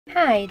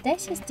Hi,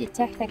 this is the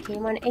TECNO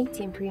Camon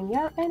 18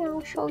 Premium and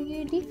I'll show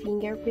you the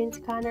fingerprint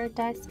scanner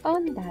test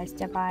on this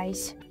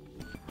device.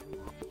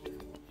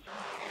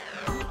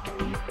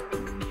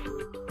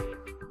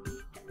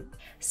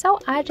 So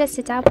I just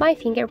set up my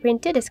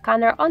fingerprint to the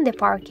scanner on the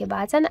power key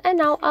button, and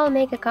now I'll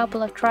make a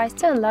couple of tries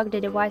to unlock the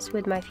device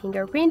with my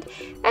fingerprint,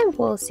 and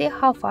we'll see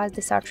how fast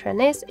the solution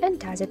is and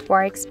does it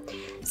works.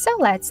 So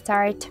let's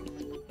start.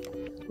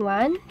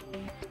 1,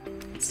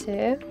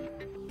 2,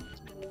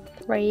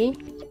 3,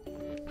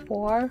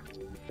 4,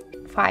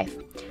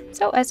 5.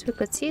 So as we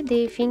could see,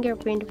 the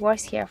fingerprint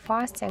works here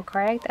fast and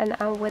correct, and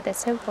with a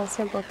simple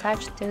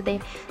touch to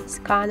the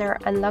scanner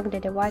unlock the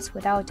device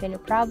without any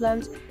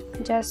problems.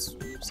 Just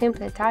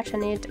simply touch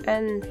on it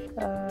and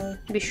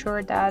be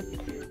sure that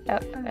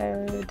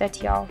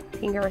your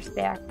fingers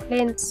they are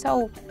clean.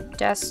 So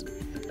just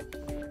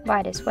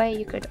by this way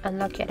you could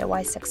unlock your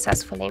device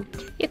successfully.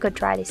 You could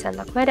try this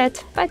unlock method,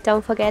 but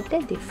don't forget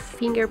that the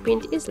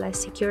fingerprint is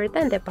less secure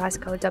than the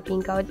passcode or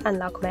PIN code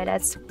unlock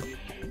methods.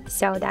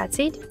 So that's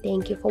it,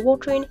 thank you for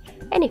watching,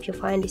 and if you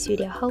find this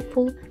video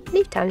helpful,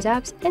 leave thumbs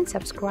up and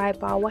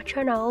subscribe our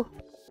channel.